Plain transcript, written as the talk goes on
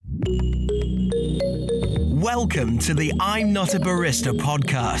Welcome to the I'm Not a Barista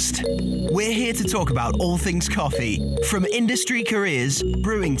podcast. We're here to talk about all things coffee, from industry careers,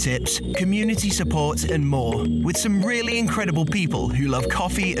 brewing tips, community support, and more, with some really incredible people who love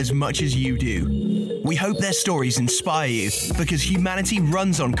coffee as much as you do. We hope their stories inspire you, because humanity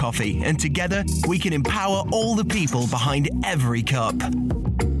runs on coffee, and together we can empower all the people behind every cup.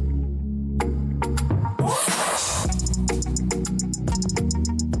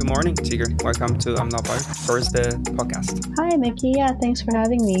 Good morning, Tigger. Welcome to I'm Not a Barista podcast. Hi, Mickey. Yeah, thanks for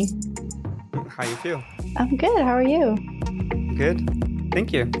having me. How you feel? I'm good. How are you? Good.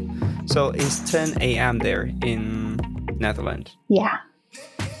 Thank you. So it's 10 a.m. there in Netherlands. Yeah.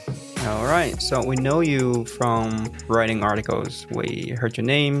 All right. So we know you from writing articles. We heard your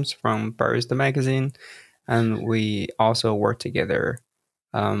names from Barista magazine, and we also worked together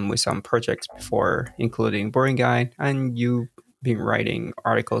with some projects before, including Boring Guide, and you been writing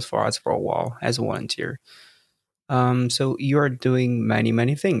articles for us for a while as a volunteer. So you are doing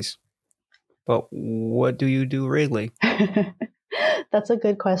many things. But what do you do really? That's a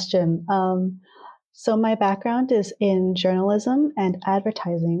good question. So my background is in journalism and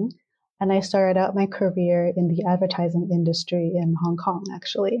advertising, and I started out my career in the advertising industry in Hong Kong,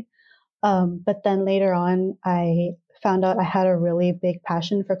 actually. But then later on, I found out I had a really big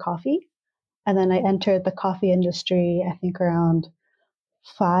passion for coffee. And then I entered the coffee industry, I think around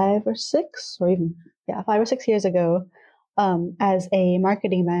 5 or 6 years ago, as a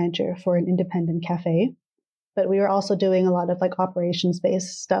marketing manager for an independent cafe. But we were also doing a lot of like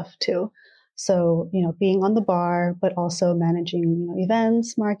operations-based stuff too. So, being on the bar, but also managing,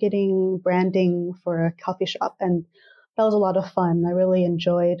 events, marketing, branding for a coffee shop. And that was a lot of fun. I really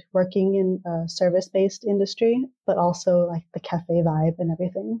enjoyed working in a service-based industry, but also like the cafe vibe and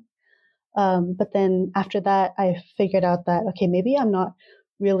everything. But then after that, I figured out that, okay, maybe I'm not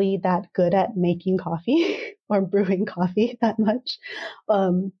really that good at making coffee or brewing coffee that much.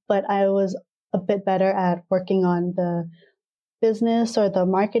 But I was a bit better at working on the business or the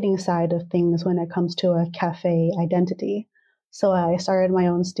marketing side of things when it comes to a cafe identity. So I started my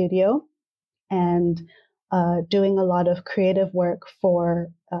own studio and doing a lot of creative work for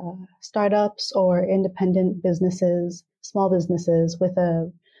startups or independent businesses, small businesses with a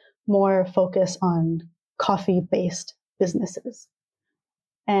more focus on coffee-based businesses.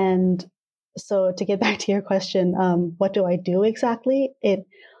 And so to get back to your question, what do I do exactly?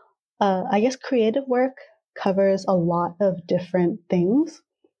 I guess creative work covers a lot of different things.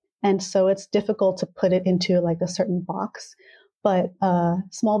 And so it's difficult to put it into like a certain box. But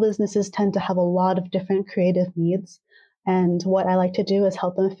small businesses tend to have a lot of different creative needs. And what I like to do is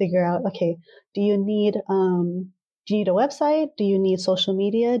help them figure out, okay, do you need a website? Do you need social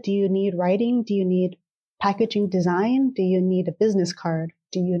media? Do you need writing? Do you need packaging design? Do you need a business card?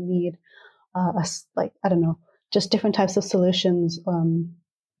 Do you need just different types of solutions?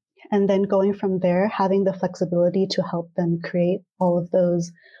 And then going from there, having the flexibility to help them create all of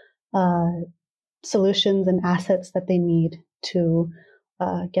those solutions and assets that they need to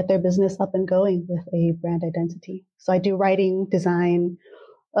get their business up and going with a brand identity. So I do writing, design,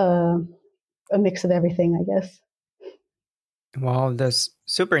 a mix of everything, I guess. Wow, that's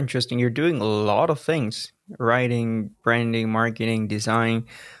super interesting. You're doing a lot of things: writing, branding, marketing, design.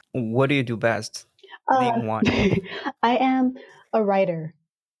 What do you do best? Name one. I am a writer.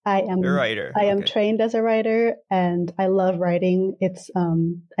 I am Okay. trained as a writer, and I love writing. It's,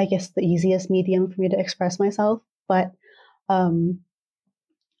 I guess, the easiest medium for me to express myself. But so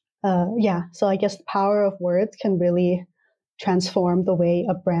I guess the power of words can really transform the way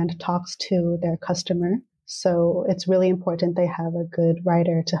a brand talks to their customer. So it's really important they have a good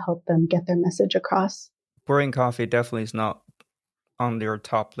writer to help them get their message across. Brewing coffee definitely is not on your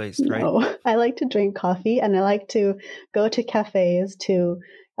top list, right? No, I like to drink coffee, and I like to go to cafes to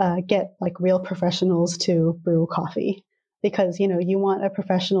get like real professionals to brew coffee, because, you want a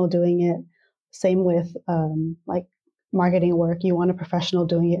professional doing it. Same with like marketing work. You want a professional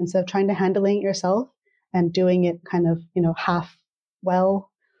doing it instead of trying to handling it yourself and doing it kind of, half well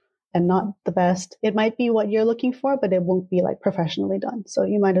and not the best. It might be what you're looking for, but it won't be like professionally done. So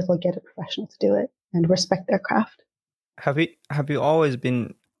you might as well get a professional to do it and respect their craft. Have you always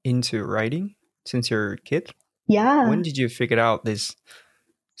been into writing since you're a kid? Yeah. When did you figure out this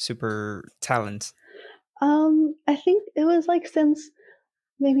super talent? I think it was like since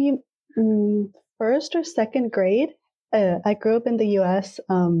maybe first or second grade. I grew up in the U.S.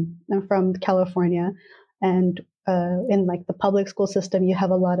 I'm from California, and in like the public school system, you have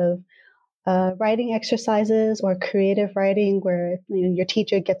a lot of writing exercises or creative writing where your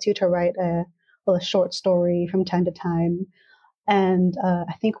teacher gets you to write a short story from time to time. And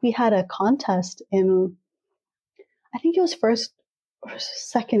I think we had a contest in I think it was first or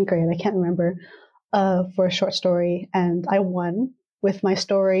second grade, I can't remember, for a short story. And I won with my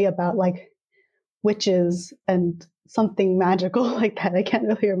story about like witches and something magical like that. I can't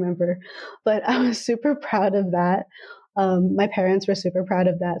really remember, but I was super proud of that. My parents were super proud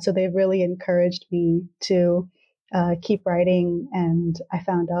of that. So they really encouraged me to keep writing. And I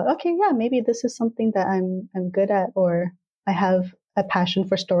found out, okay, yeah, maybe this is something that I'm good at, or I have a passion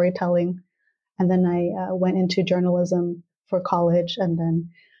for storytelling. And then I went into journalism for college, and then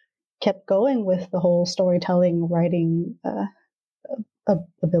kept going with the whole storytelling, writing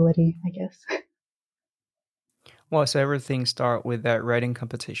ability, I guess. Well, so everything start with that writing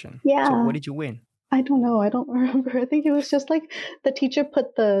competition. Yeah. So what did you win? I don't know. I don't remember. I think it was just like the teacher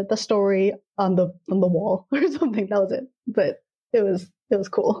put the story on the wall or something. That was it. But it was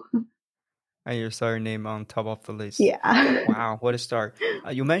cool. And you saw your name on top of the list. Yeah. Wow, what a start.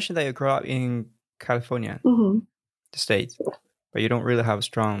 You mentioned that you grew up in California, Mm-hmm. the States, but you don't really have a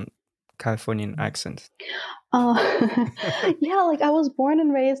strong Californian accent. Yeah, like I was born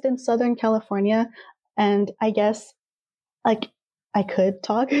and raised in Southern California, and I guess like I could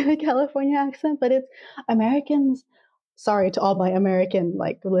talk in a California accent, but it's Americans. Sorry to all my American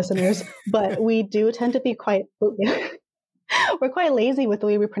like listeners, but we do tend to be quite we're quite lazy with the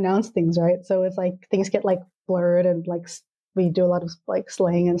way we pronounce things, right? So it's like things get like blurred, and like we do a lot of like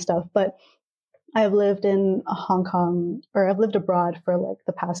slang and stuff. But I've lived in Hong Kong, or I've lived abroad for like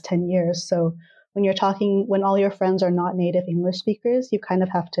the past 10 years. So when all your friends are not native English speakers, you kind of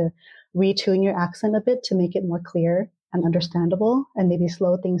have to retune your accent a bit to make it more clear and understandable, and maybe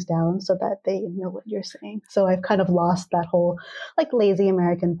slow things down so that they know what you're saying. So I've kind of lost that whole like lazy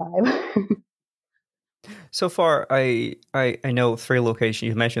American vibe. So far, I know 3 locations.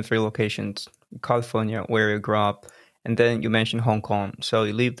 You mentioned 3 locations: California, where you grew up, and then you mentioned Hong Kong. So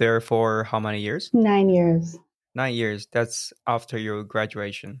you lived there for how many years? 9 years. 9 years. That's after your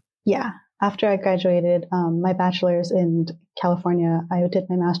graduation. Yeah. After I graduated my bachelor's in California, I did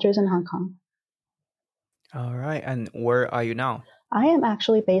my master's in Hong Kong. All right. And where are you now? I am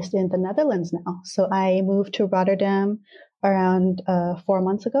actually based in the Netherlands now. So I moved to Rotterdam around 4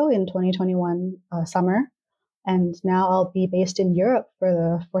 months ago in 2021 summer. And now I'll be based in Europe for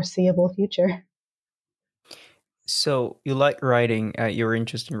the foreseeable future. So you like writing, you're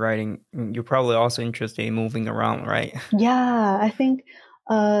interested in writing. You're probably also interested in moving around, right? Yeah, I think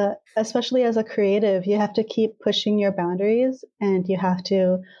especially as a creative, you have to keep pushing your boundaries, and you have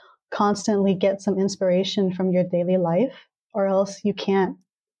to constantly get some inspiration from your daily life, or else you can't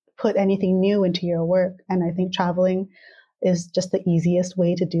put anything new into your work. And I think traveling is just the easiest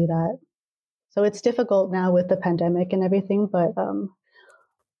way to do that. So it's difficult now with the pandemic and everything, but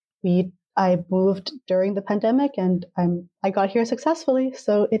I moved during the pandemic, and I got here successfully.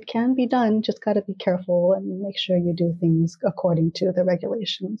 So it can be done. Just got to be careful and make sure you do things according to the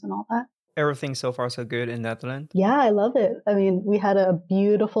regulations and all that. Everything so far so good in Netherlands? Yeah, I love it. I mean, we had a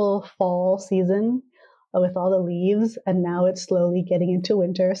beautiful fall season with all the leaves, and now it's slowly getting into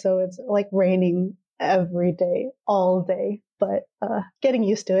winter. So it's like raining every day, all day, but getting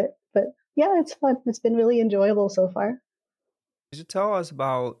used to it. But yeah, it's fun. It's been really enjoyable so far. Could you tell us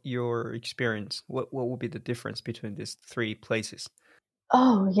about your experience? What would be the difference between these 3 places?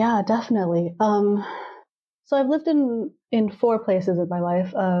 Oh yeah, definitely. So I've lived in 4 places in my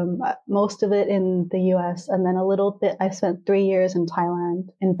life. Most of it in the U.S., and then a little bit. I spent 3 years in Thailand,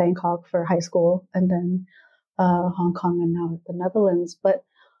 in Bangkok for high school, and then Hong Kong, and now the Netherlands. But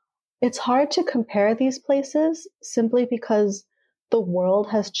it's hard to compare these places simply because the world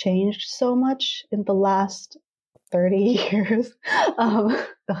has changed so much in the last 30 years. Um,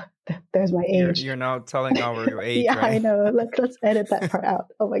 there's my age. You're now telling your age, Yeah, right? I know. Let's edit that part out.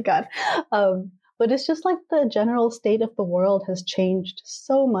 Oh my God. But it's just like the general state of the world has changed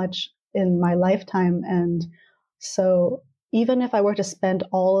so much in my lifetime. And so even if I were to spend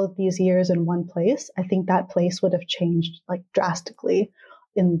all of these years in one place, I think that place would have changed like drastically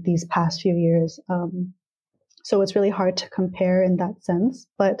in these past few years. So it's really hard to compare in that sense.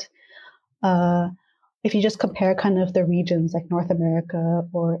 But if you just compare kind of the regions like North America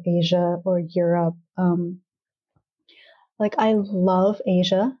or Asia or Europe, like I love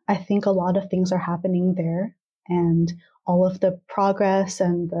Asia. I think a lot of things are happening there, and all of the progress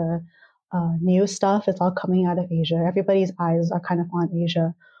and the new stuff is all coming out of Asia. Everybody's eyes are kind of on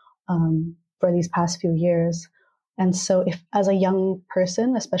Asia for these past few years. And so, if as a young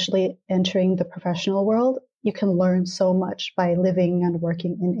person, especially entering the professional world, you can learn so much by living and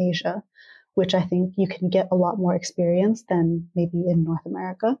working in Asia, which I think you can get a lot more experience than maybe in North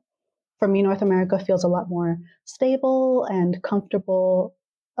America. For me, North America feels a lot more stable and comfortable.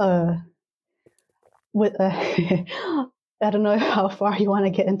 with I don't know how far you want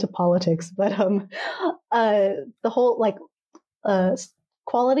to get into politics, but the whole like uh,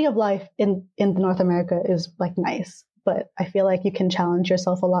 quality of life in North America is like nice, but I feel like you can challenge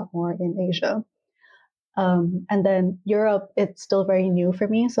yourself a lot more in Asia. And then Europe, it's still very new for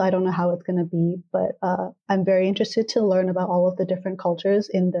me, so I don't know how it's going to be, but I'm very interested to learn about all of the different cultures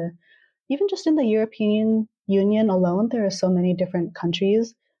in the, even just in the European Union alone. There are so many different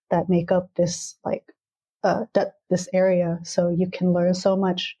countries that make up this this area. So you can learn so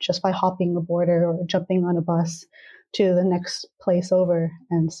much just by hopping a border or jumping on a bus to the next place over.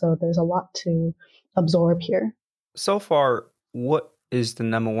 And so there's a lot to absorb here. So far, what is the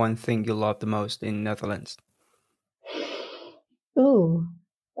number one thing you love the most in Netherlands? Ooh.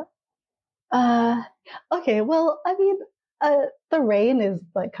 Uh, okay. Well, I mean, the rain is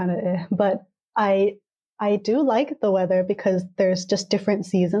like kind of, but I I do like the weather because there's just different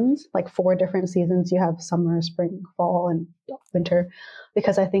seasons, like 4 different seasons. You have summer, spring, fall, and winter.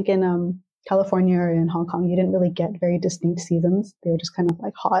 Because I think in California or in Hong Kong, you didn't really get very distinct seasons. They were just kind of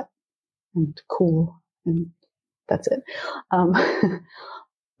like hot and cool, and that's it. Um,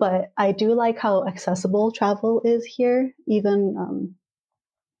 but I do like how accessible travel is here, even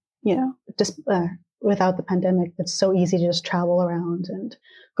just without the pandemic. It's so easy to just travel around and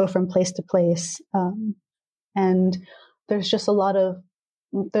go from place to place. And there's just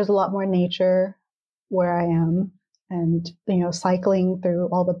there's a lot more nature where I am, and cycling through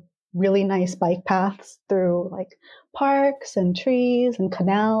all the really nice bike paths through like parks and trees and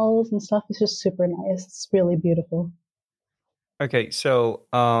canals and stuff is just super nice. It's really beautiful. Okay, so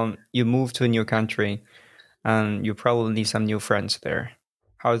you moved to a new country and you probably need some new friends there.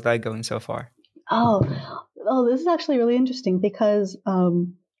 How's that going so far? Oh, this is actually really interesting because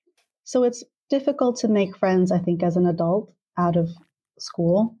so it's difficult to make friends, I think, as an adult out of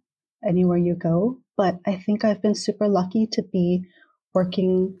school, anywhere you go. But I think I've been super lucky to be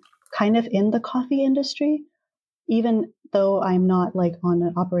working kind of in the coffee industry. Even though I'm not like on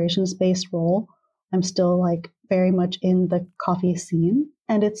an operations based role, I'm still like very much in the coffee scene.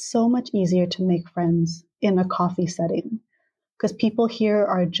 And it's so much easier to make friends in a coffee setting because people here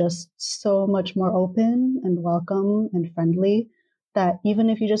are just so much more open and welcome and friendly that even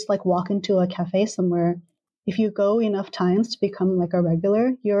if you just like walk into a cafe somewhere, if you go enough times to become like a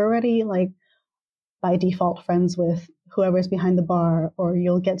regular, you're already like by default friends with whoever's behind the bar, or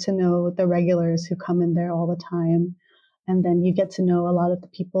you'll get to know the regulars who come in there all the time. And then you get to know a lot of the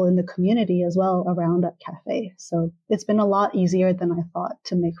people in the community as well around that cafe. So it's been a lot easier than I thought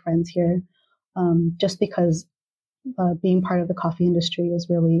to make friends here, just because being part of the coffee industry is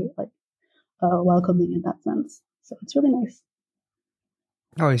really like welcoming in that sense. So it's really nice.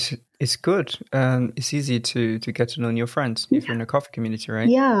 Oh, it's good. It's easy to get to know your friends if you're in a coffee community, right?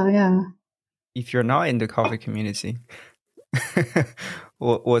 Yeah. If you're not in the coffee community,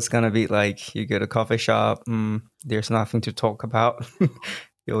 what's gonna be like? You go to a coffee shop, there's nothing to talk about.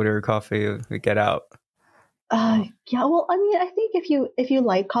 You order a coffee, we get out. Yeah. Well, I mean, I think if you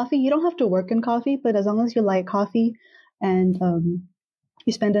like coffee, you don't have to work in coffee, but as long as you like coffee and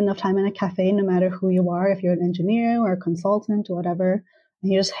you spend enough time in a cafe, no matter who you are, if you're an engineer or a consultant or whatever,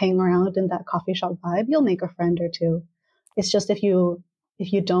 and you just hang around in that coffee shop vibe, you'll make a friend or two. It's just if you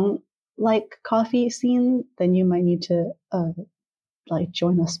don't like coffee scene, then you might need to like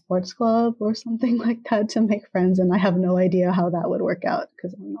join a sports club or something like that to make friends. And I have no idea how that would work out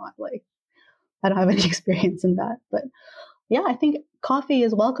because I don't have any experience in that. But yeah, I think coffee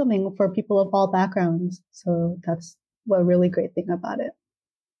is welcoming for people of all backgrounds. So that's a really great thing about it.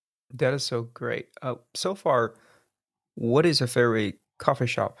 That is so great. So far, what is your favorite coffee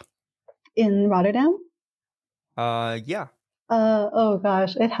shop? In Rotterdam? Yeah. Oh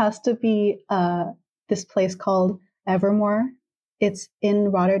gosh, it has to be this place called Evermore. It's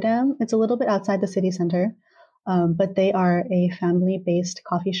in Rotterdam. It's a little bit outside the city center, but they are a family-based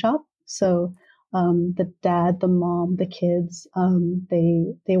coffee shop. So the dad, the mom, the kids,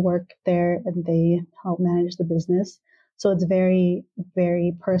 they work there and they help manage the business. So it's very,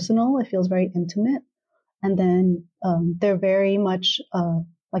 very personal. It feels very intimate. And then they're very much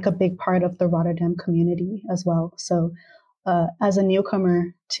like a big part of the Rotterdam community as well. So as a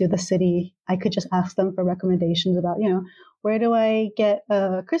newcomer to the city, I could just ask them for recommendations about, where do I get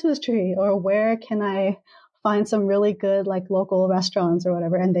a Christmas tree, or where can I find some really good like local restaurants or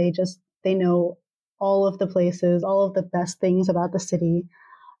whatever. And they know all of the places, all of the best things about the city.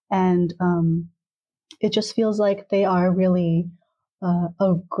 And it just feels like they are really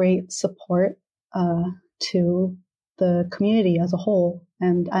a great support to the community as a whole.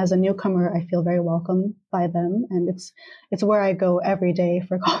 And as a newcomer, I feel very welcome by them. And it's where I go every day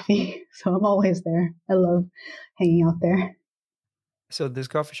for coffee. So I'm always there. I love hanging out there. So this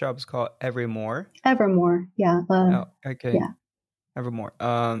coffee shop is called Evermore. Evermore, yeah. Oh, okay. Yeah. Evermore.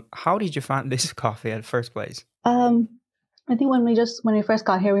 How did you find this coffee at first place? I think when we first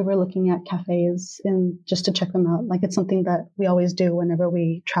got here, we were looking at cafes and just to check them out. Like it's something that we always do whenever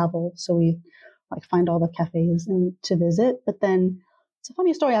we travel. So we like find all the cafes and to visit. But then it's a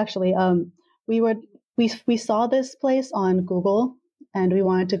funny story actually. We saw this place on Google and we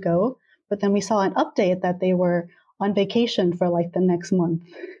wanted to go, but then we saw an update that they were on vacation for like the next month.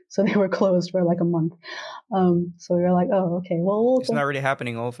 So they were closed for like a month. So we were like, oh, okay. Well, it's not really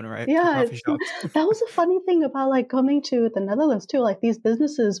happening often, right? Yeah, Coffee shops. That was a funny thing about like coming to the Netherlands too. Like these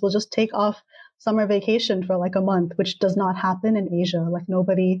businesses will just take off summer vacation for like a month, which does not happen in Asia. Like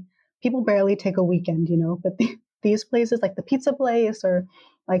people barely take a weekend, but these places like the pizza place or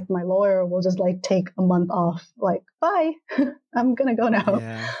like my lawyer will just like take a month off, like, bye, I'm going to go now.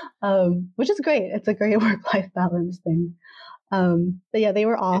 Yeah. Which is great. It's a great work-life balance thing. But yeah, they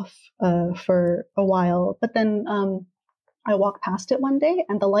were off for a while, but then I walked past it one day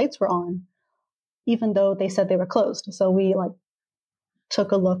and the lights were on, even though they said they were closed. So we like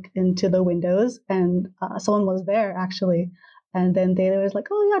took a look into the windows and someone was there actually. And then they was like,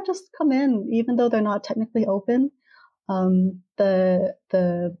 oh yeah, just come in, even though they're not technically open. The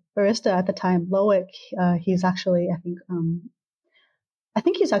barista at the time, Loic, he's actually, I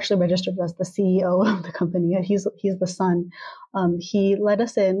think he's actually registered as the CEO of the company. He's the son. He let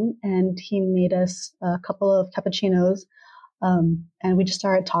us in and he made us a couple of cappuccinos. And we just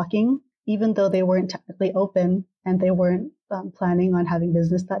started talking, even though they weren't technically open and they weren't planning on having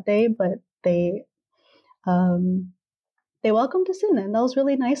business that day, but they welcomed us in and that was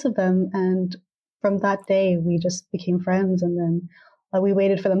really nice of them. And from that day, we just became friends. And then we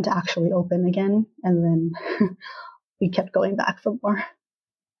waited for them to actually open again. And then we kept going back for more.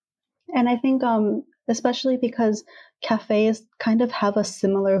 And I think, especially because cafes kind of have a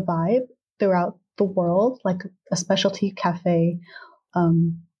similar vibe throughout the world, like a specialty cafe,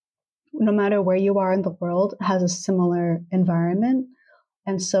 no matter where you are in the world, has a similar environment.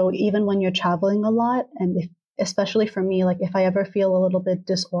 And so even when you're traveling a lot, and especially for me, like if I ever feel a little bit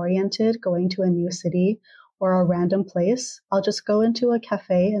disoriented going to a new city or a random place, I'll just go into a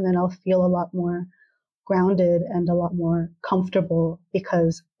cafe and then I'll feel a lot more grounded and a lot more comfortable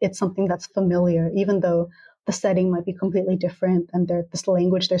because it's something that's familiar, even though the setting might be completely different and this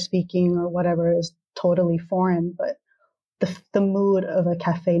language they're speaking or whatever is totally foreign. But the mood of a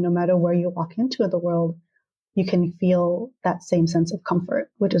cafe, no matter where you walk into the world, you can feel that same sense of comfort,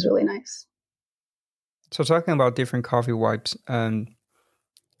 which is really nice. So talking about different coffee vibes, I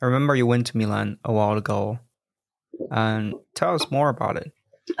remember you went to Milan a while ago, and tell us more about it.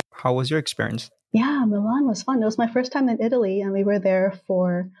 How was your experience? Yeah, Milan was fun. It was my first time in Italy, and we were there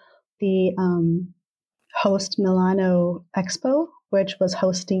for the Host Milano Expo, which was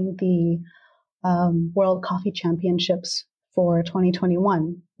hosting the World Coffee Championships for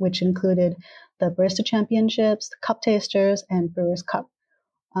 2021, which included the Barista Championships, the Cup Tasters, and Brewers Cup.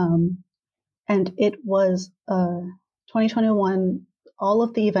 And it was 2021. All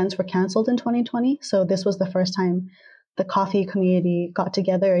of the events were canceled in 2020, so this was the first time the coffee community got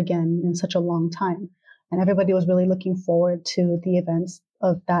together again in such a long time. And everybody was really looking forward to the events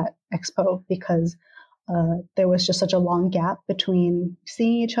of that expo because there was just such a long gap between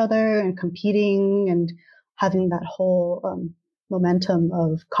seeing each other and competing and having that whole momentum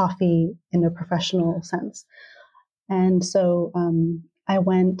of coffee in a professional sense. And so I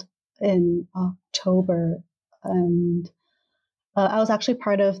went in October and I was actually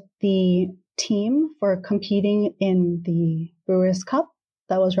part of the team for competing in the Brewers Cup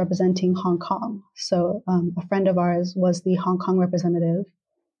that was representing Hong Kong. So a friend of ours was the Hong Kong representative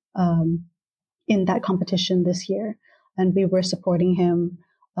in that competition this year. And we were supporting him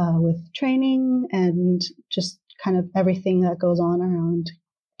with training and just kind of everything that goes on around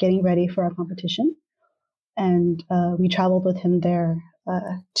getting ready for our competition. And we traveled with him there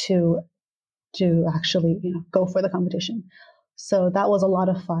to actually, go for the competition. So that was a lot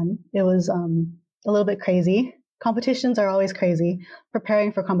of fun. It was a little bit crazy. Competitions are always crazy.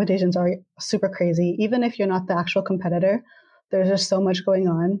 Preparing for competitions are super crazy. Even if you're not the actual competitor, there's just so much going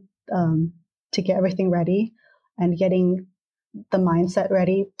on to get everything ready and getting the mindset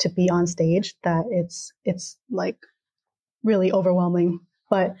ready to be on stage that it's like really overwhelming.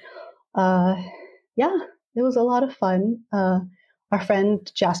 But yeah, it was a lot of fun. Our friend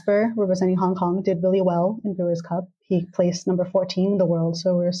Jasper, representing Hong Kong, did really well in Brewers Cup. He placed number 14 in the world,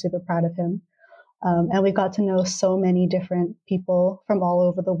 so we're super proud of him. And we got to know so many different people from all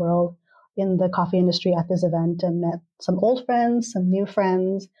over the world in the coffee industry at this event, and met some old friends, some new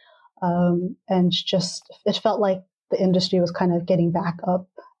friends. And just, it felt like the industry was kind of getting back up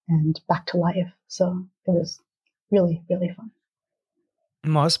and back to life. So it was really, really fun.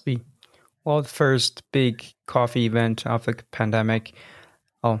 Must be. Well, the first big coffee event after the pandemic.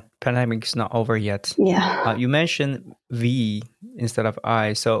 Oh, pandemic is not over yet. Yeah. You mentioned we instead of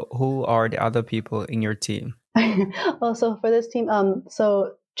I. So who are the other people in your team? Well, so for this team,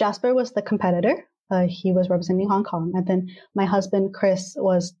 so Jasper was the competitor. He was representing Hong Kong. And then my husband, Chris,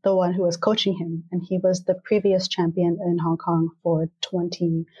 was the one who was coaching him. And he was the previous champion in Hong Kong for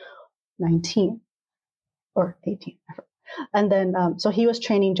 2019 or 18. And then, so he was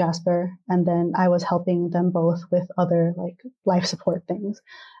training Jasper, and then I was helping them both with other like life support things.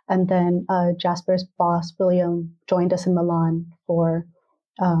 And then Jasper's boss, William, joined us in Milan for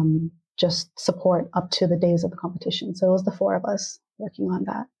just support up to the days of the competition. So it was the four of us working on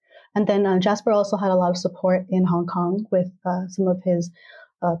that. And then Jasper also had a lot of support in Hong Kong with some of his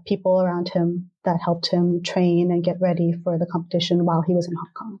people around him that helped him train and get ready for the competition while he was in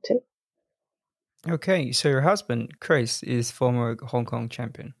Hong Kong too. Okay, so your husband, Chris, is former Hong Kong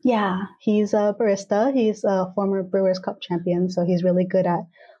champion. Yeah, he's a barista. He's a former Brewers Cup champion, so he's really good at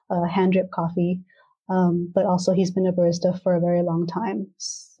hand drip coffee. But also he's been a barista for a very long time,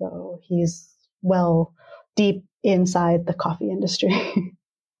 so he's well deep inside the coffee industry.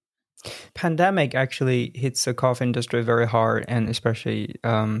 Pandemic actually hits the coffee industry very hard, and especially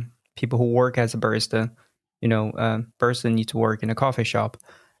people who work as a barista. You know, barista need to work in a coffee shop,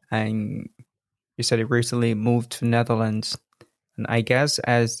 and you said you recently moved to Netherlands. And I guess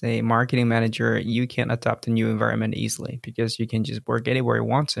as a marketing manager, you can adapt a new environment easily because you can just work anywhere you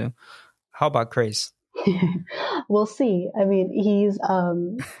want to. How about Chris? We'll see. I mean, he's at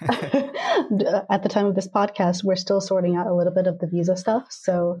the time of this podcast, we're still sorting out a little bit of the visa stuff.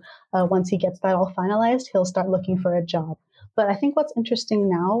 So once he gets that all finalized, he'll start looking for a job. But I think what's interesting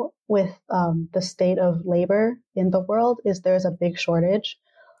now with the state of labor in the world is there's a big shortage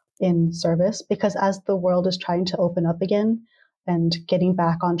in service, because as the world is trying to open up again and getting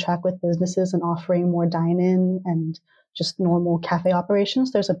back on track with businesses and offering more dine-in and just normal cafe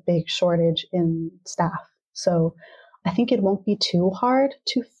operations, there's a big shortage in staff. So I think it won't be too hard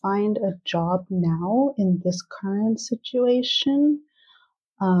to find a job now in this current situation.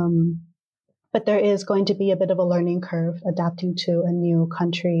 But there is going to be a bit of a learning curve adapting to a new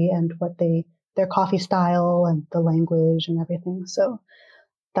country and what their coffee style and the language and everything. So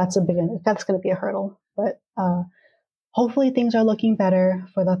that's going to be a hurdle. But hopefully things are looking better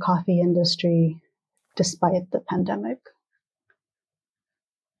for the coffee industry despite the pandemic.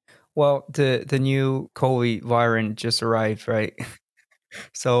 Well, the new COVID variant just arrived, right?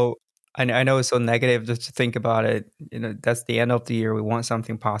 So I know it's so negative just to think about it. You know, that's the end of the year. We want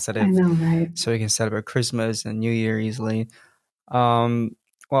something positive. I know, right? So we can celebrate Christmas and New Year easily.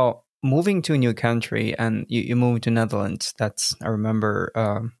 Well, moving to a new country, and you moved to Netherlands. I remember,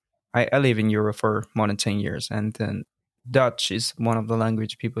 I live in Europe for more than 10 years, and then Dutch is one of the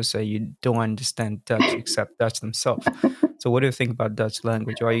language people say you don't understand Dutch except Dutch themselves. So what do you think about Dutch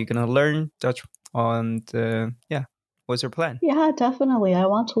language? Are you going to learn Dutch? And what's your plan? Yeah, definitely. I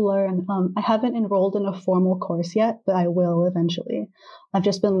want to learn. I haven't enrolled in a formal course yet, but I will eventually. I've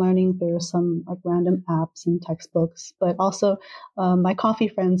just been learning through some like random apps and textbooks, but also my coffee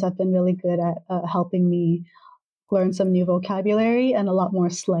friends have been really good at helping me learn some new vocabulary and a lot more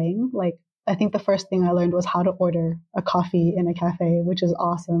slang. Like I think the first thing I learned was how to order a coffee in a cafe, which is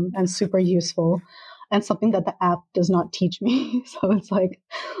awesome and super useful, and something that the app does not teach me. So it's like,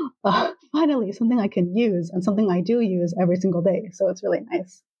 finally, something I can use and something I do use every single day. So it's really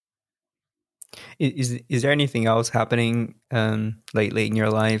nice. Is there anything else happening lately in your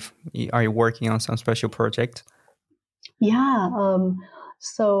life? Are you working on some special project? Yeah.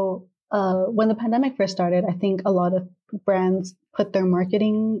 So when the pandemic first started, I think a lot of brands put their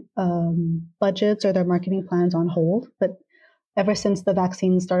marketing budgets or their marketing plans on hold. But ever since the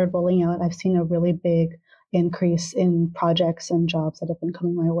vaccine started rolling out, I've seen a really big increase in projects and jobs that have been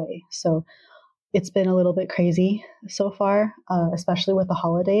coming my way. So it's been a little bit crazy so far, especially with the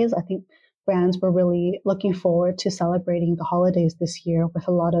holidays. I think brands were really looking forward to celebrating the holidays this year with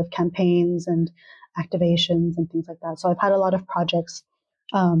a lot of campaigns and activations and things like that. So I've had a lot of projects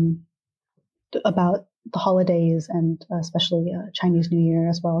about the holidays and especially Chinese New Year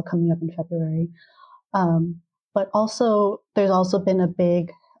as well coming up in February. But also, there's also been a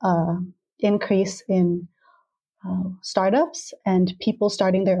big increase in startups and people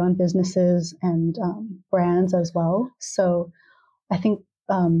starting their own businesses and brands as well. So I think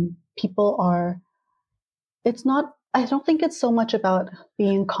people are it's not, I don't think it's so much about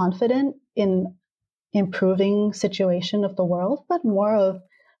being confident in improving situation of the world, but more of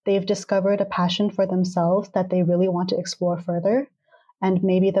they've discovered a passion for themselves that they really want to explore further. And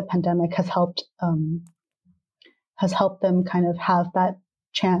maybe the pandemic has helped them kind of have that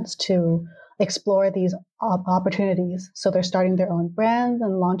chance to explore these opportunities. So they're starting their own brands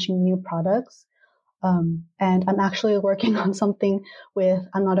and launching new products. And I'm actually working on something with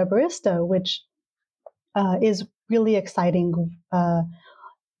I'm Not a Barista, which is really exciting.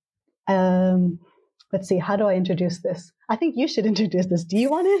 Let's see, how do I introduce this? I think you should introduce this. Do you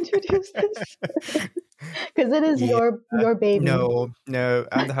want to introduce this? Because it is your baby. No,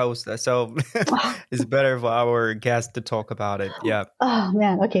 I'm the host, so it's better for our guest to talk about it. Yeah. Oh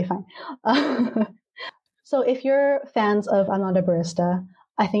man, okay, fine. So if you're fans of I'm Not a Barista,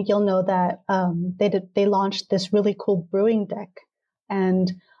 I think you'll know that they launched this really cool brewing deck, and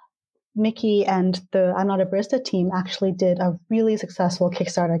Mickey and the I'm Not a Barista team actually did a really successful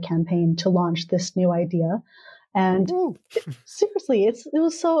Kickstarter campaign to launch this new idea. And seriously, it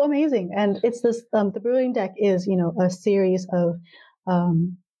was so amazing. And it's this, the brewing deck is, a series of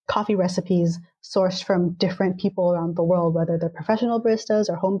coffee recipes sourced from different people around the world, whether they're professional baristas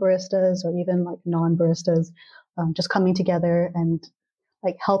or home baristas or even like non-baristas, just coming together and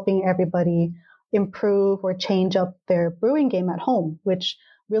like helping everybody improve or change up their brewing game at home, which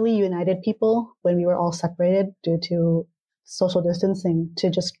really united people when we were all separated due to social distancing, to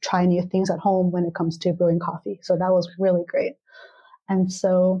just try new things at home when it comes to brewing coffee. So that was really great. And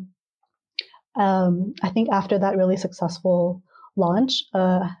so I think after that really successful launch,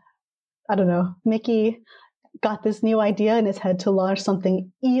 I don't know, Mickey got this new idea in his head to launch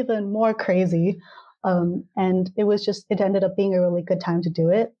something even more crazy. And it ended up being a really good time to do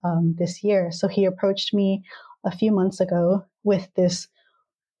it this year. So he approached me a few months ago with this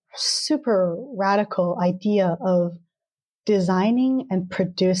super radical idea of designing and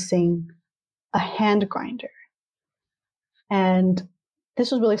producing a hand grinder. And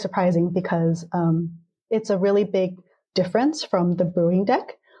this was really surprising because it's a really big difference from the brewing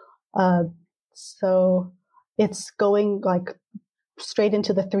deck. So it's going like straight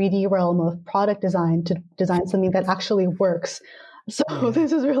into the 3D realm of product design to design something that actually works. So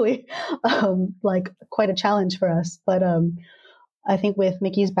this is really like quite a challenge for us. But I think with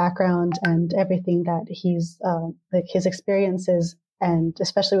Mickey's background and everything that he's like his experiences, and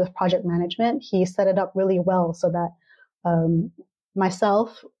especially with project management, he set it up really well so that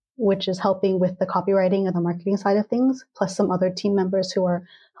myself, which is helping with the copywriting and the marketing side of things, plus some other team members who are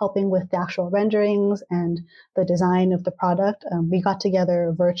helping with the actual renderings and the design of the product, we got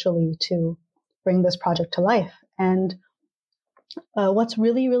together virtually to bring this project to life. And what's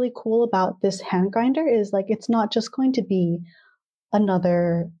really, really cool about this hand grinder is like it's not just going to be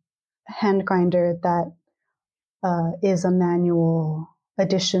another hand grinder that is a manual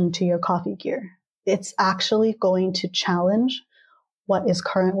addition to your coffee gear. It's actually going to challenge what is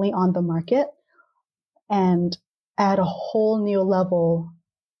currently on the market and add a whole new level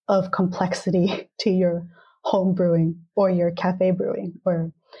of complexity to your home brewing or your cafe brewing.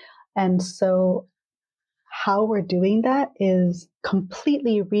 And so how we're doing that is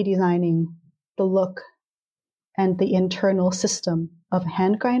completely redesigning the look and the internal system of a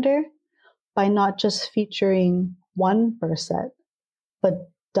hand grinder by not just featuring one burr set,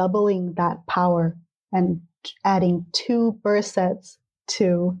 but doubling that power and adding 2 burr sets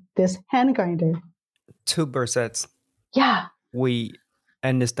to this hand grinder. 2 burr sets. Yeah. We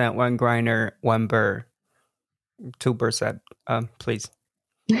understand 1 grinder, 1 burr, 2 burr set. Please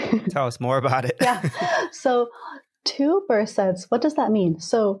tell us more about it. Yeah. So 2 burr sets, what does that mean?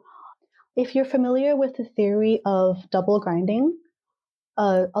 So if you're familiar with the theory of double grinding,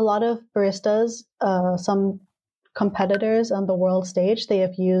 a lot of baristas, some competitors on the world stage, they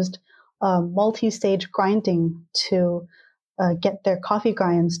have used multi-stage grinding to get their coffee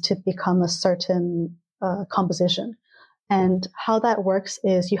grinds to become a certain composition. And how that works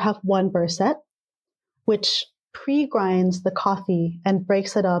is you have 1 burr set, which pre-grinds the coffee and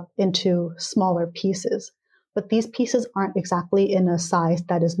breaks it up into smaller pieces. But these pieces aren't exactly in a size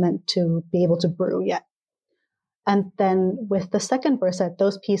that is meant to be able to brew yet. And then with the second burr set,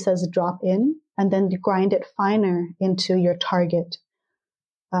 those pieces drop in, and then you grind it finer into your target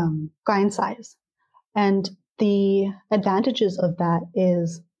grind size. And the advantages of that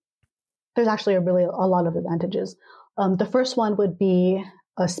is there's actually a lot of advantages. The first one would be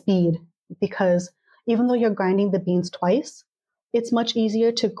speed, because even though you're grinding the beans twice, it's much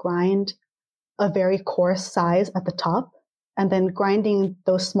easier to grind a very coarse size at the top, and then grinding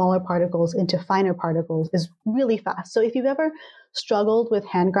those smaller particles into finer particles is really fast. So if you've ever struggled with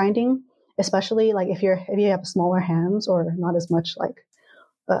hand grinding, especially like if you have smaller hands or not as much like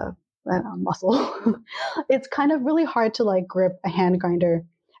muscle, it's kind of really hard to like grip a hand grinder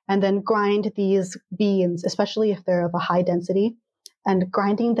and then grind these beans, especially if they're of a high density, and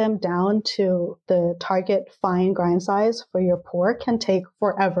grinding them down to the target fine grind size for your pour can take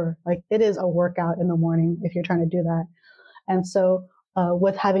forever. Like it is a workout in the morning if you're trying to do that. And so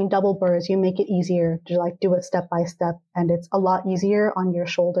with having double burrs, you make it easier to like do it step by step. And it's a lot easier on your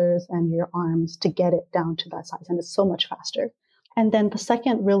shoulders and your arms to get it down to that size. And it's so much faster. And then the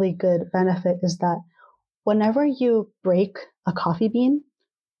second really good benefit is that whenever you break a coffee bean,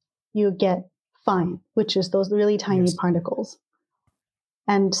 you get fine, which is those really tiny particles.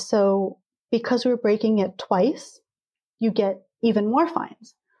 And so because we're breaking it twice, you get even more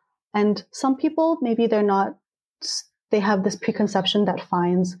fines. And some people, maybe they have this preconception that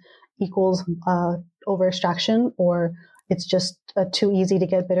fines equals over extraction, or it's just too easy to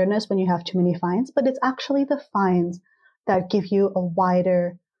get bitterness when you have too many fines. But it's actually the fines that give you a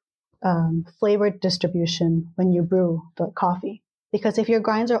wider flavor distribution when you brew the coffee. Because if your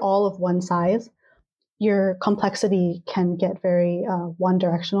grinds are all of one size, your complexity can get very one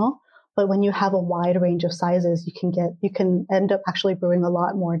directional. But when you have a wide range of sizes, you can end up actually brewing a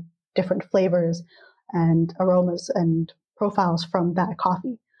lot more different flavors and aromas and profiles from that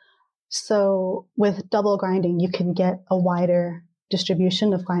coffee. So with double grinding, you can get a wider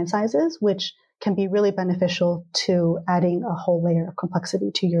distribution of grind sizes, which can be really beneficial to adding a whole layer of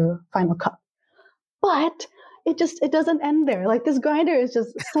complexity to your final cup. But it doesn't end there. Like this grinder is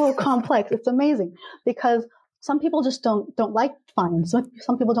just so complex. It's amazing because some people just don't like fines.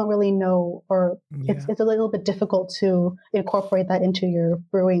 Some people don't really know, or it's a little bit difficult to incorporate that into your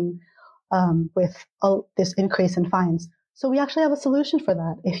brewing with this increase in fines. So we actually have a solution for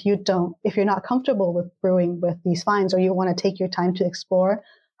that. If you're not comfortable with brewing with these fines, or you want to take your time to explore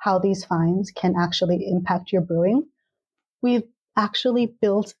how these fines can actually impact your brewing, we've actually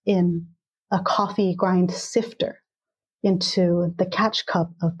built in a coffee grind sifter into the catch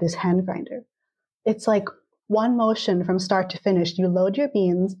cup of this hand grinder. It's like one motion from start to finish. You load your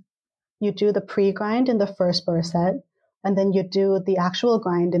beans, you do the pre-grind in the first burr set, and then you do the actual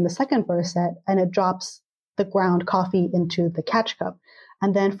grind in the second burr set, and it drops the ground coffee into the catch cup.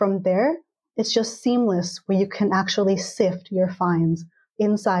 And then from there, it's just seamless where you can actually sift your fines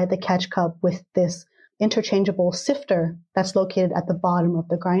inside the catch cup with this interchangeable sifter that's located at the bottom of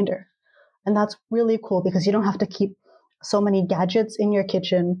the grinder. And that's really cool because you don't have to keep so many gadgets in your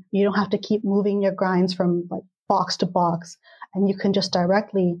kitchen. You don't have to keep moving your grinds from like box to box, and you can just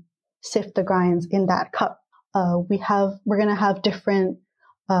directly sift the grinds in that cup. We're going to have different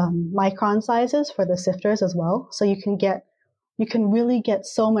micron sizes for the sifters as well. So you can really get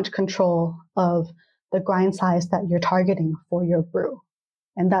so much control of the grind size that you're targeting for your brew.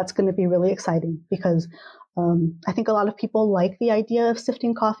 And that's going to be really exciting because I think a lot of people like the idea of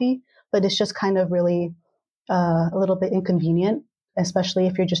sifting coffee, but it's just kind of really a little bit inconvenient, especially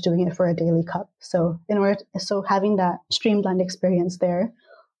if you're just doing it for a daily cup. So having that streamlined experience there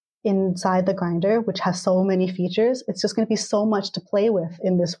inside the grinder, which has so many features, it's just going to be so much to play with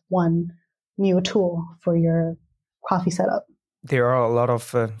in this one new tool for your coffee setup. There are a lot of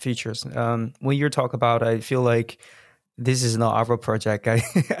features. When you talk about, I feel like this is not our project. I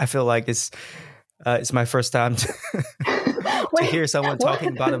feel like it's my first time to hear someone talking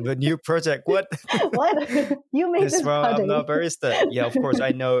about a new project. What? What? You made this from project. I'm Not a Barista. Yeah, of course.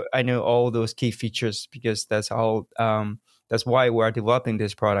 I know all those key features because that's why we're developing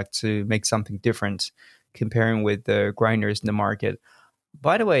this product, to make something different comparing with the grinders in the market.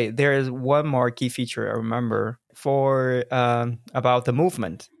 By the way, there is one more key feature I remember for about the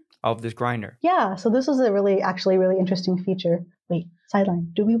movement of this grinder. Yeah, so this is a really interesting feature. Wait,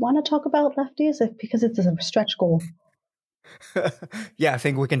 sideline. Do we want to talk about lefties? Because it's a stretch goal. Yeah, I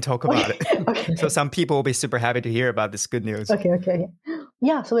think we can talk about it. Okay. So some people will be super happy to hear about this good news. Okay.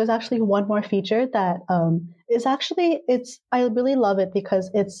 Yeah, so there's actually one more feature that I really love it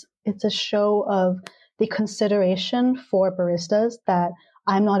because it's a show of the consideration for baristas that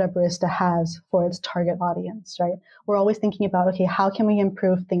I'm Not a Barista has for its target audience, right? We're always thinking about, okay, how can we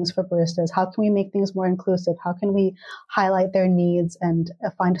improve things for baristas? How can we make things more inclusive? How can we highlight their needs and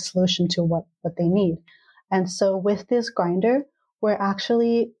find a solution to what they need? And so with this grinder, we're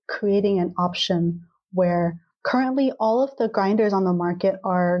actually creating an option where currently all of the grinders on the market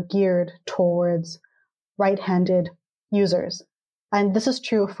are geared towards right-handed users. And this is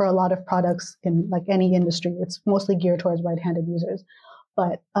true for a lot of products in like any industry. It's mostly geared towards right-handed users.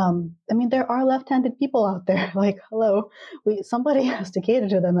 But there are left-handed people out there. Like, hello, somebody has to cater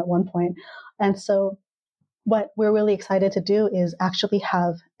to them at one point. And so what we're really excited to do is actually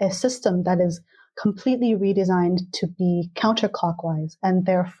have a system that is completely redesigned to be counterclockwise and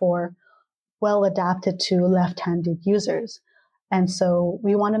therefore well adapted to left-handed users. And so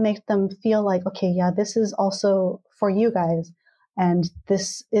we want to make them feel like, okay, yeah, this is also for you guys. And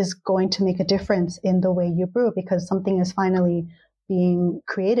this is going to make a difference in the way you brew because something is finally being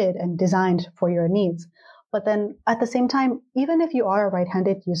created and designed for your needs. But then at the same time, even if you are a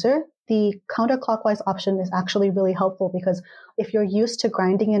right-handed user, the counterclockwise option is actually really helpful because if you're used to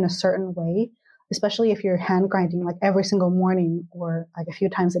grinding in a certain way, especially if you're hand grinding like every single morning or like a few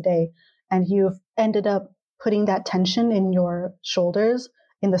times a day, and you've ended up putting that tension in your shoulders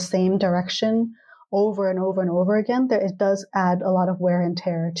in the same direction over and over and over again, it does add a lot of wear and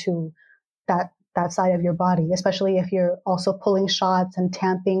tear to that side of your body, especially if you're also pulling shots and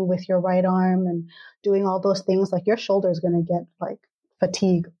tamping with your right arm and doing all those things. Like your shoulder is going to get like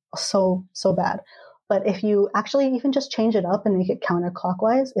fatigue so bad. But if you actually even just change it up and make it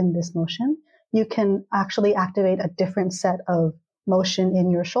counterclockwise in this motion, you can actually activate a different set of motion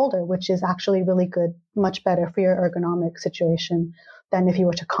in your shoulder, which is actually really good, much better for your ergonomic situation than if you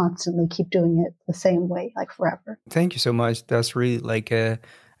were to constantly keep doing it the same way, like forever. Thank you so much. That's really like a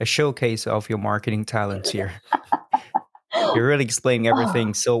showcase of your marketing talents here. You're really explaining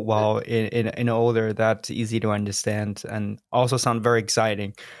everything so well in order that's easy to understand and also sound very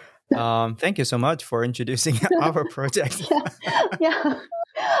exciting. Thank you so much for introducing our project. Yeah.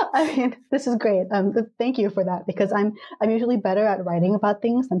 I mean, this is great. Thank you for that because I'm usually better at writing about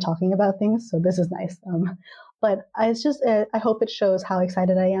things than talking about things. So this is nice. But I hope it shows how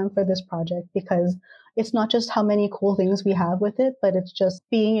excited I am for this project because it's not just how many cool things we have with it, but it's just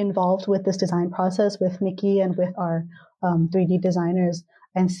being involved with this design process with Mickey and with our 3D designers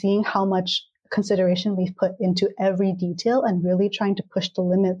and seeing how much consideration we've put into every detail and really trying to push the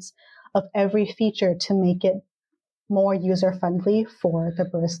limits of every feature to make it more user-friendly for the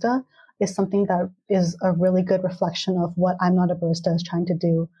barista is something that is a really good reflection of what I'm Not a Barista is trying to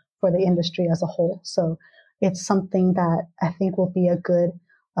do for the industry as a whole. So it's something that I think will be a good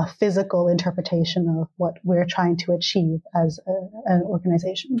physical interpretation of what we're trying to achieve as an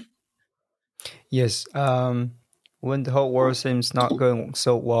organization. Yes. When the whole world seems not going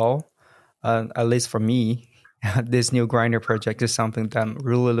so well, at least for me, this new grinder project is something that I'm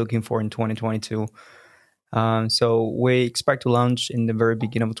really looking for in 2022. So we expect to launch in the very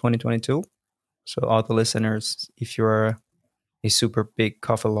beginning of 2022. So all the listeners, if you're a super big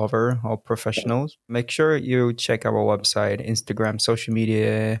coffee lover or professionals, make sure you check our website, Instagram, social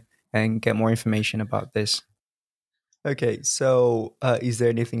media, and get more information about this. Okay, so is there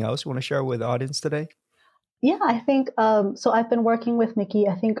anything else you want to share with the audience today? Yeah, I think so. I've been working with Mickey.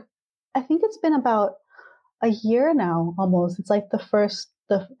 I think it's been about a year now, almost. It's like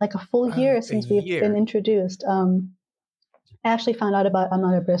like a full year since we've been introduced. I actually found out about I'm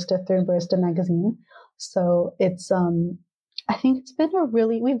Not a Barista through Barista Magazine. So it's, I think it's been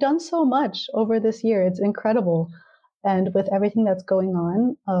we've done so much over this year. It's incredible. And with everything that's going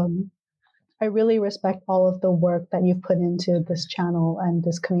on, I really respect all of the work that you've put into this channel and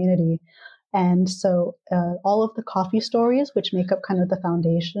this community. And so all of the coffee stories, which make up kind of the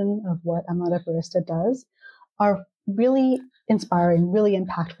foundation of what I'm Not a Barista does, are really inspiring, really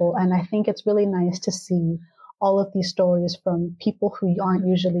impactful. And I think it's really nice to see all of these stories from people who aren't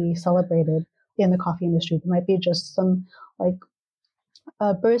usually celebrated in the coffee industry. It might be just some like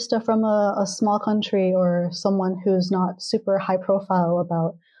a barista from a small country or someone who's not super high profile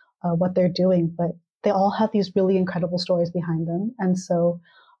about what they're doing, but they all have these really incredible stories behind them. And so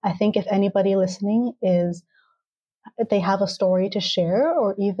I think if anybody listening if they have a story to share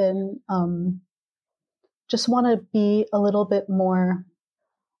or even just want to be a little bit more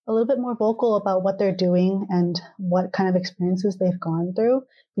vocal about what they're doing and what kind of experiences they've gone through,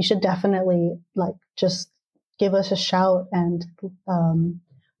 you should definitely just give us a shout and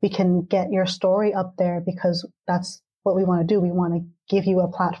we can get your story up there because that's what we want to do. We want to give you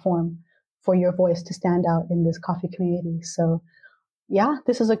a platform for your voice to stand out in this coffee community. So yeah,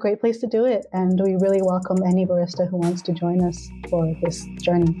 this is a great place to do it. And we really welcome any barista who wants to join us for this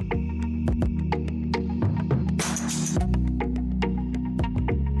journey.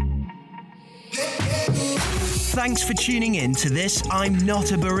 Thanks for tuning in to this I'm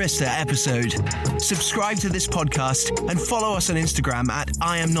Not a Barista episode. Subscribe to this podcast and follow us on Instagram at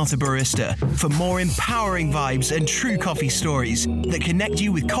I Am Not a Barista for more empowering vibes and true coffee stories that connect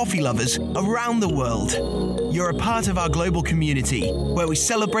you with coffee lovers around the world. You're a part of our global community where we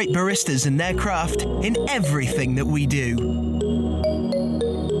celebrate baristas and their craft in everything that we do.